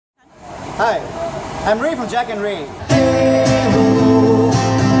Hi, I'm Ray from Jack and Rai. Hey, oh,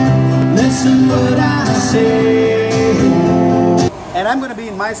 listen what I say. And I'm going to be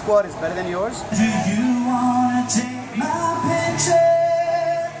in My Squad Is Better Than Yours. Do you wanna take my picture?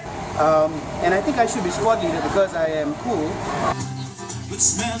 And I think I should be squad leader because I am cool. It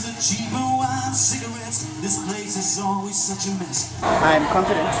smells of cheap wine, cigarettes. This place is always such a mess. I'm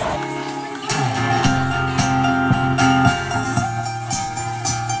confident.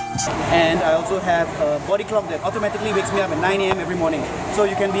 And I also have a body clock that automatically wakes me up at 9 AM every morning. So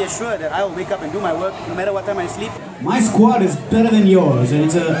you can be assured that I will wake up and do my work no matter what time I sleep. My Squad Is Better Than Yours, and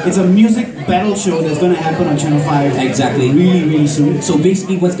it's a music battle show that's going to happen on Channel 5 exactly really soon. So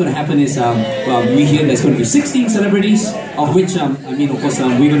basically what's going to happen is we hear there's going to be 16 celebrities, of which of course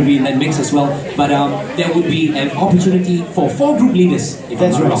we're going to be in that mix as well, but there would be an opportunity for 4 group leaders.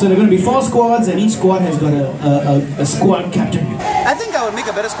 That's right, so there are going to be 4 squads and each squad has got a squad captain. I think I would make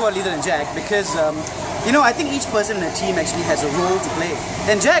a better squad leader than Jack because, I think each person in the team actually has a role to play.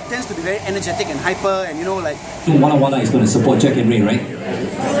 And Jack tends to be very energetic and hyper and, Walla Walla is going to support Jack and Rai, right?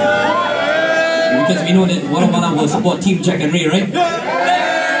 Because we know that Walla Walla will support Team Jack and Rai, right?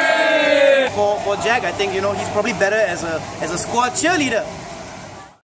 For Jack, I think, he's probably better as a squad cheerleader.